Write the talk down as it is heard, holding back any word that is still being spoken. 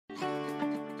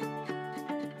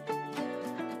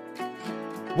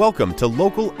Welcome to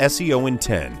Local SEO in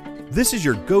 10. This is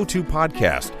your go-to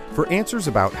podcast for answers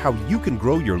about how you can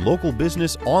grow your local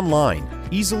business online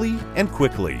easily and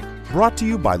quickly. Brought to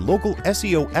you by local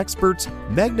SEO experts,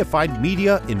 Magnified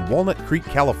Media in Walnut Creek,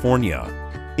 California.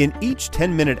 In each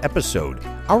 10-minute episode,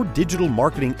 our digital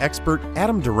marketing expert,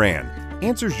 Adam Duran,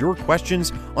 answers your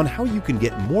questions on how you can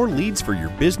get more leads for your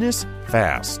business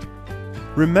fast.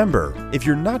 Remember, if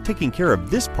you're not taking care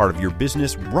of this part of your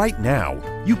business right now,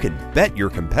 you can bet your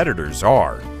competitors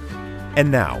are. And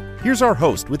now, here's our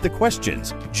host with the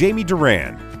questions, Jamie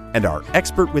Duran, and our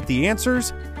expert with the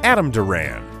answers, Adam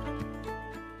Duran.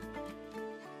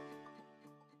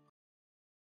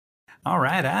 All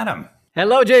right, Adam.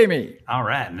 Hello, Jamie. All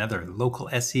right, another local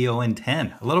SEO in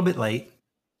 10. A little bit late.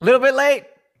 A little bit late,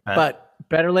 but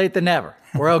better late than never.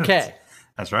 We're okay.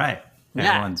 That's right.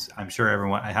 Yeah. I'm sure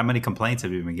everyone, how many complaints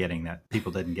have you been getting that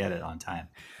people didn't get it on time?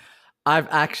 I've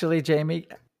actually, Jamie,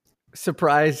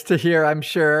 surprised to hear, I'm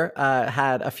sure,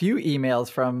 had a few emails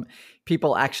from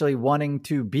people actually wanting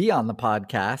to be on the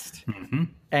podcast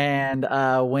and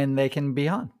when they can be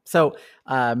on. So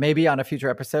maybe on a future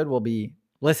episode, we'll be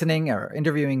listening or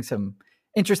interviewing some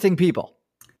interesting people.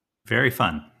 Very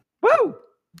fun. Woo!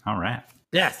 All right.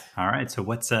 Yes. All right. So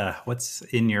what's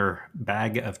in your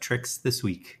bag of tricks this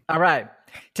week? All right.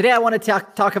 Today I want to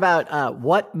talk about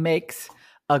what makes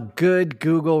a good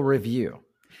Google review.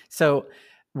 So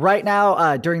right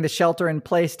now, during the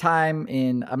shelter-in-place time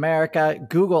in America,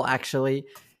 Google actually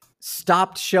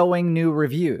stopped showing new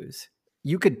reviews.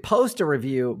 You could post a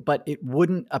review, but it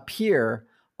wouldn't appear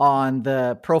on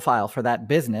the profile for that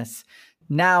business.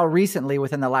 Now, recently,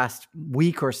 within the last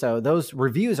week or so, those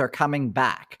reviews are coming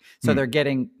back. So they're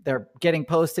getting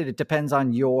posted. It depends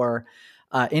on your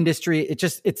industry.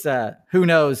 It's who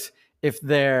knows if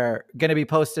they're going to be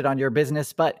posted on your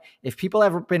business. But if people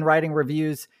have been writing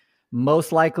reviews,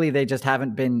 most likely they just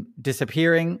haven't been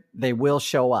disappearing. They will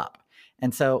show up.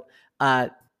 And so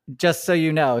just so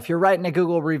you know, if you're writing a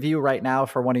Google review right now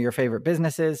for one of your favorite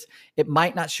businesses, it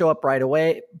might not show up right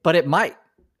away, but it might.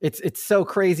 It's so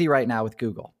crazy right now with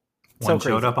Google. One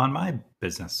showed up on my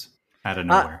business out of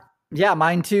nowhere. Yeah,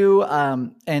 mine too.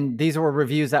 And these were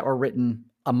reviews that were written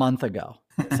a month ago.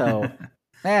 So,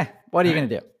 what are you going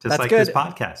to do? Just That's like good. This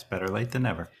podcast, better late than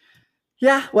never.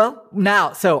 Yeah, well,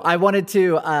 now, so I wanted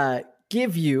to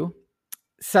give you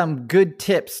some good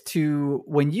tips to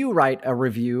when you write a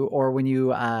review or when you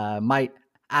might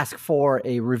ask for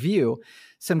a review,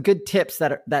 some good tips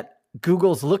that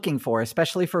Google's looking for,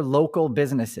 especially for local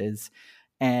businesses,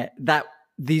 and that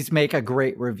these make a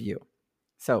great review.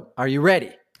 So are you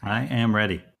ready? I am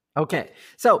ready. Okay.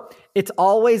 So it's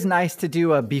always nice to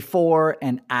do a before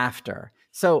and after.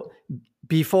 So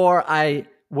before I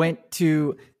went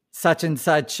to such and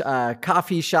such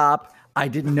coffee shop, I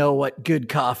didn't know what good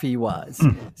coffee was.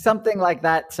 Something like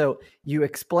that. So you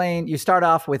start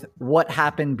off with what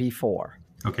happened before.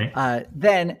 Okay.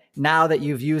 Then now that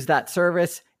you've used that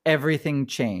service, everything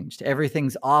changed.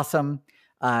 Everything's awesome.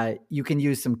 You can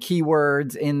use some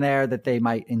keywords in there that they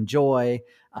might enjoy.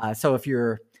 So if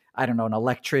you're, I don't know, an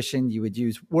electrician, you would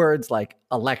use words like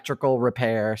electrical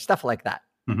repair, stuff like that.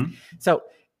 Mm-hmm. So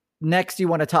next you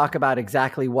want to talk about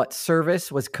exactly what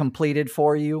service was completed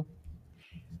for you.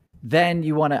 Then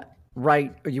you want to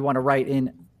write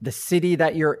in the city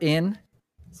that you're in.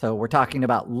 So we're talking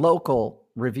about local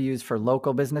reviews for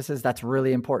local businesses. That's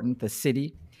really important, the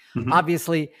city. Mm-hmm.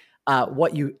 Obviously,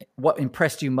 what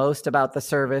impressed you most about the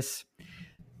service.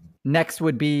 Next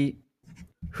would be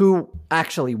who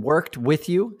actually worked with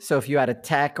you. So if you had a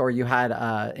tech or you had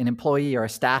an employee or a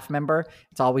staff member,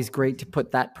 it's always great to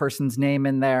put that person's name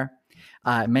in there,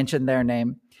 mention their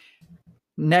name.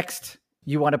 Next,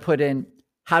 you want to put in,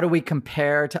 how do we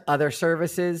compare to other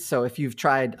services? So if you've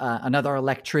tried another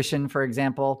electrician, for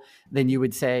example, then you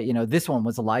would say, this one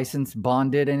was licensed,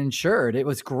 bonded, and insured. It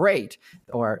was great.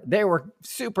 Or they were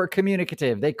super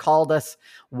communicative. They called us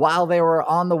while they were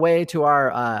on the way to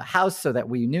our house so that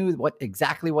we knew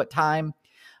exactly what time,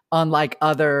 unlike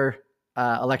other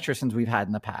electricians we've had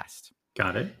in the past.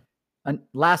 Got it. And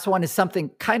last one is something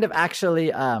kind of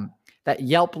actually that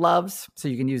Yelp loves. So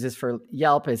you can use this for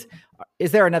Yelp.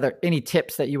 Is there any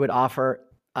tips that you would offer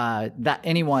that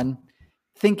anyone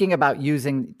thinking about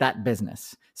using that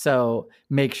business? So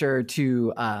make sure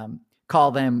to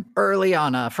call them early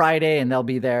on a Friday and they'll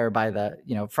be there by the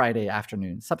Friday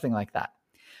afternoon, something like that.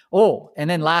 Oh, and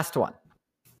then last one,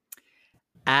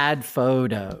 add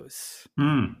photos.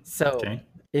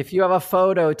 If you have a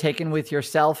photo taken with your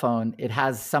cell phone, it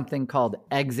has something called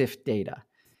EXIF data.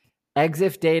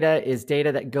 EXIF data is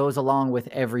data that goes along with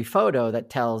every photo that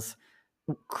tells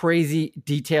crazy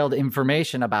detailed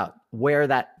information about where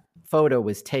that photo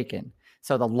was taken.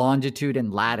 So the longitude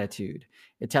and latitude.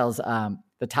 It tells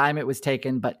the time it was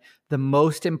taken, but the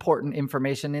most important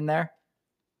information in there.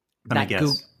 Let me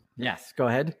guess. Yes, go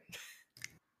ahead.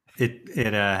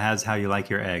 It has how you like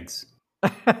your eggs.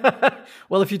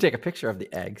 Well, if you take a picture of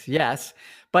the eggs, yes.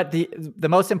 But the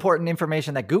most important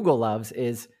information that Google loves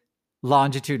is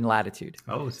longitude and latitude.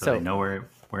 Oh, so they know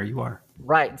where you are.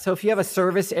 Right. So if you have a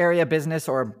service area business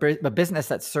or a business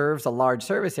that serves a large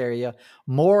service area,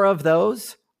 more of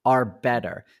those are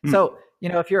better. So,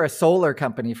 if you're a solar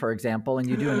company, for example, and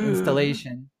you do an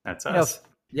installation, that's us.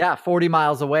 40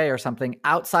 miles away or something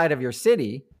outside of your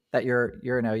city that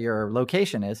your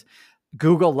location is,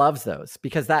 Google loves those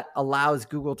because that allows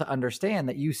Google to understand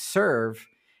that you serve,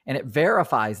 and it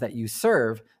verifies that you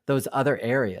serve those other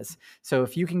areas. So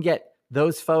if you can get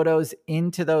those photos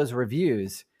into those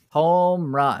reviews,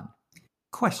 home run.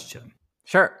 Question.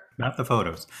 Sure. About the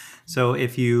photos. So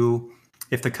if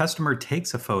the customer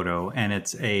takes a photo and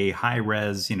it's a high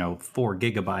res, 4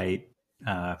 gigabyte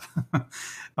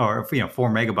or 4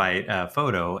 megabyte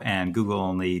photo, and Google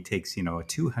only takes a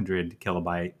 200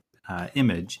 kilobyte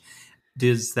image,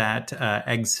 does that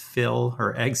eggs fit?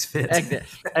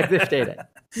 EXIF data.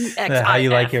 How you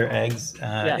like your eggs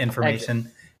information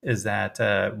EXIF. Is that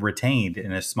retained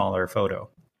in a smaller photo?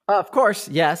 Of course,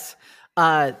 yes.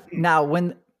 Now,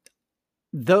 when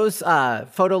those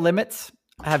photo limits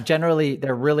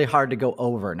they're really hard to go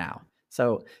over now.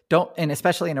 So and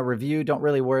especially in a review, don't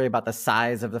really worry about the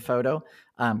size of the photo.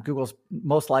 Google's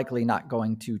most likely not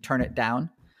going to turn it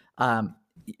down.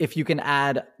 If you can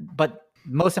add, but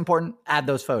most important, add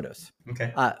those photos.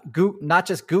 Okay. Not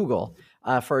just Google,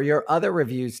 for your other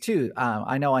reviews too.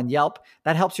 I know on Yelp,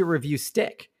 that helps your review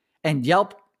stick. And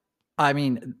Yelp,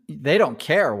 they don't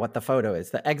care what the photo is.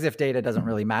 The EXIF data doesn't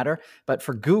really matter, but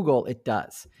for Google, it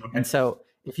does. Okay. And so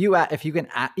if you can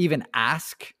even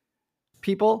ask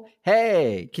people,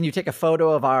 hey, can you take a photo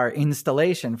of our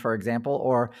installation, for example,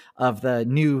 or of the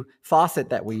new faucet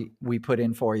that we put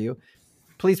in for you?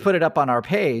 Please put it up on our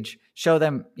page. Show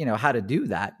them, how to do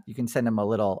that. You can send them a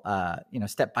little,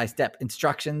 step-by-step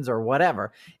instructions or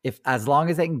whatever. As long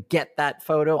as they can get that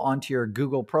photo onto your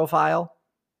Google profile,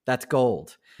 that's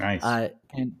gold. Nice.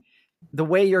 And the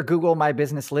way your Google My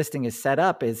Business listing is set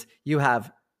up is you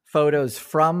have photos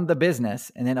from the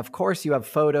business, and then of course you have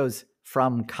photos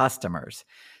from customers.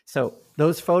 So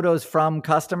those photos from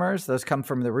customers, those come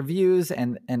from the reviews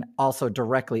and also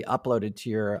directly uploaded to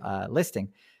your listing.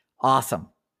 Awesome.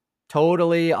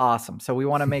 Totally awesome. So we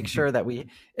want to make sure that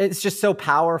it's just so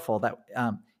powerful that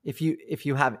if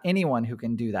you have anyone who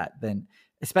can do that, then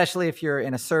especially if you're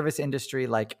in a service industry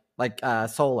like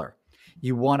solar,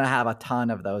 you want to have a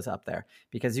ton of those up there,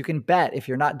 because you can bet if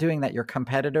you're not doing that, your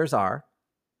competitors are,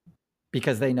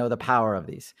 because they know the power of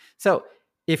these. So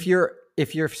if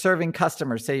you're serving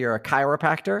customers, say you're a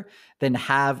chiropractor, then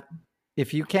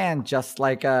if you can, just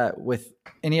like with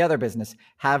any other business,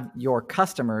 have your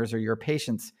customers or your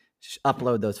patients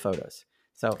upload those photos.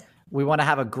 So we want to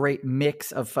have a great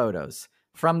mix of photos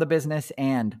from the business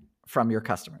and from your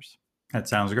customers. That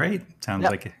sounds great. Sounds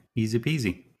like easy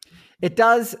peasy. It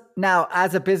does. Now,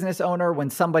 as a business owner, when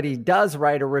somebody does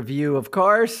write a review, of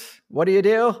course, what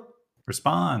do?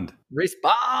 Respond,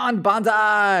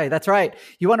 bonsai. That's right.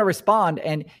 You want to respond.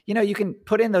 And, you can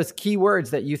put in those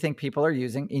keywords that you think people are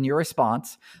using in your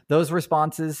response. Those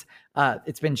responses,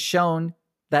 it's been shown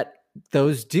that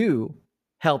those do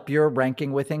help your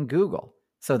ranking within Google.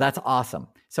 So that's awesome.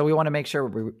 So we want to make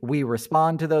sure we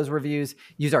respond to those reviews,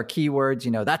 use our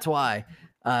keywords. That's why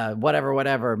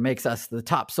whatever makes us the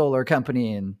top solar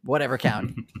company in whatever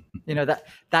county.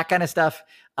 that kind of stuff.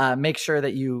 Make sure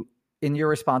that in your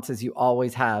responses, you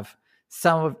always have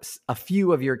a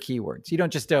few of your keywords. You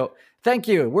don't just go, thank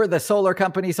you, we're the solar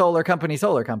company,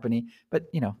 but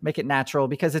make it natural,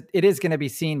 because it is going to be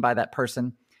seen by that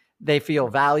person. They feel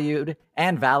valued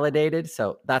and validated.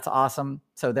 So that's awesome.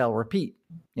 So they'll repeat.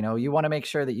 You want to make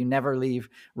sure that you never leave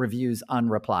reviews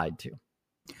unreplied to.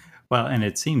 Well, and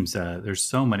it seems there's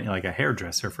so many, like a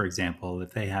hairdresser, for example,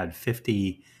 if they had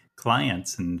 50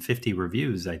 clients and 50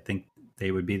 reviews, I think they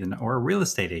would be or a real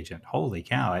estate agent. Holy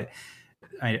cow.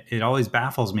 It always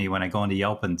baffles me when I go into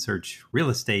Yelp and search real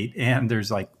estate and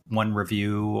there's like one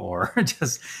review or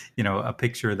just, a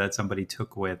picture that somebody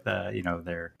took with,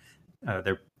 their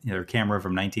camera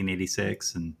from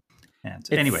 1986. And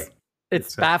anyway.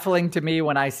 It's baffling to me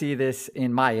when I see this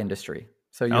in my industry.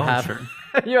 So you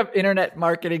you have internet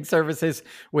marketing services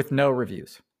with no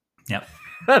reviews. Yep.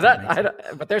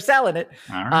 But they're selling it.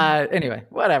 All right. Anyway,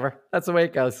 whatever. That's the way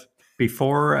it goes.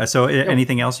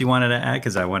 Anything else you wanted to add?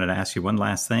 Because I wanted to ask you one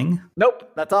last thing.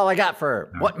 Nope. That's all I got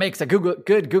for what makes a good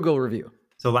Google review.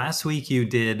 So last week you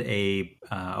did a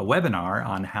webinar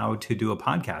on how to do a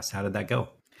podcast. How did that go?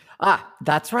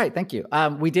 That's right. Thank you.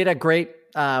 We did a great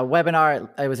webinar.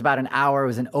 It was about an hour. It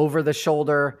was an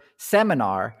over-the-shoulder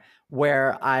seminar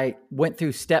where I went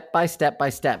through step by step,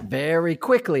 very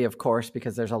quickly, of course,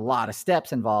 because there's a lot of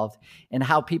steps involved, in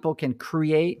how people can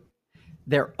create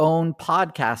their own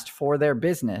podcast for their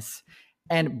business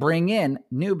and bring in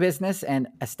new business and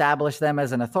establish them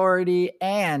as an authority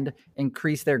and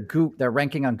increase their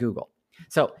ranking on Google.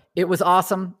 So it was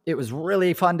awesome. It was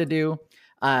really fun to do.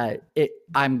 I'm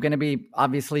going to be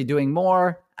obviously doing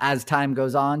more as time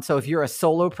goes on. So if you're a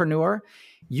solopreneur,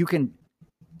 you can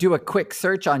do a quick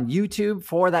search on YouTube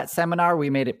for that seminar. We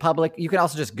made it public. You can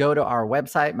also just go to our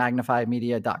website,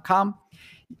 magnifymedia.com.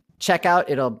 Check out,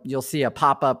 you'll see a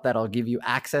pop-up that'll give you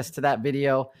access to that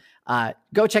video.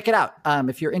 Go check it out.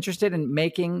 If you're interested in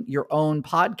making your own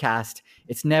podcast,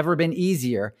 it's never been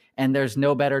easier, and there's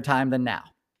no better time than now.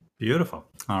 Beautiful.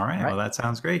 All right. Well, that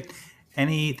sounds great.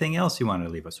 Anything else you want to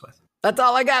leave us with? That's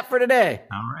all I got for today.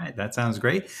 All right. That sounds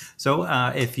great. So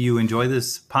if you enjoy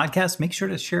this podcast, make sure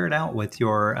to share it out with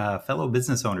your fellow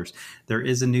business owners. There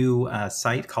is a new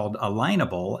site called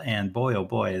Alignable, and boy, oh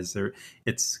boy,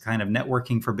 it's kind of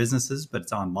networking for businesses, but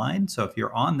it's online. So if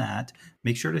you're on that,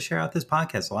 make sure to share out this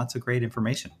podcast. Lots of great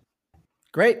information.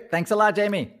 Great. Thanks a lot,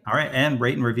 Jamie. All right. And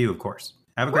rate and review, of course.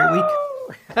 Have a great week.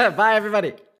 Bye,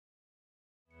 everybody.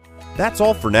 That's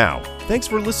all for now. Thanks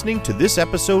for listening to this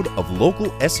episode of Local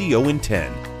SEO in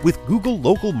 10 with Google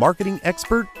local marketing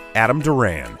expert Adam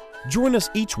Duran. Join us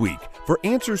each week for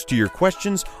answers to your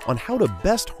questions on how to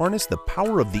best harness the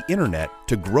power of the internet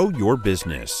to grow your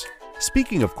business.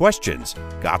 Speaking of questions,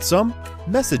 got some?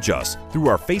 Message us through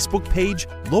our Facebook page,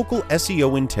 Local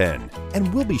SEO in 10,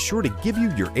 and we'll be sure to give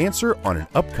you your answer on an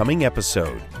upcoming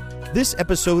episode. This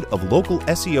episode of Local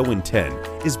SEO in 10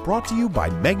 is brought to you by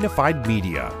Magnified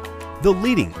Media, the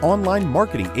leading online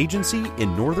marketing agency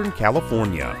in Northern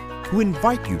California, who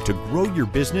invite you to grow your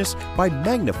business by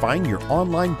magnifying your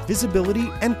online visibility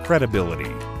and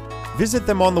credibility. Visit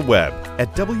them on the web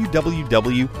at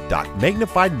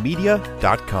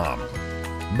www.magnifiedmedia.com.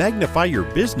 Magnify your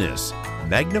business,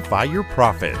 magnify your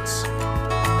profits.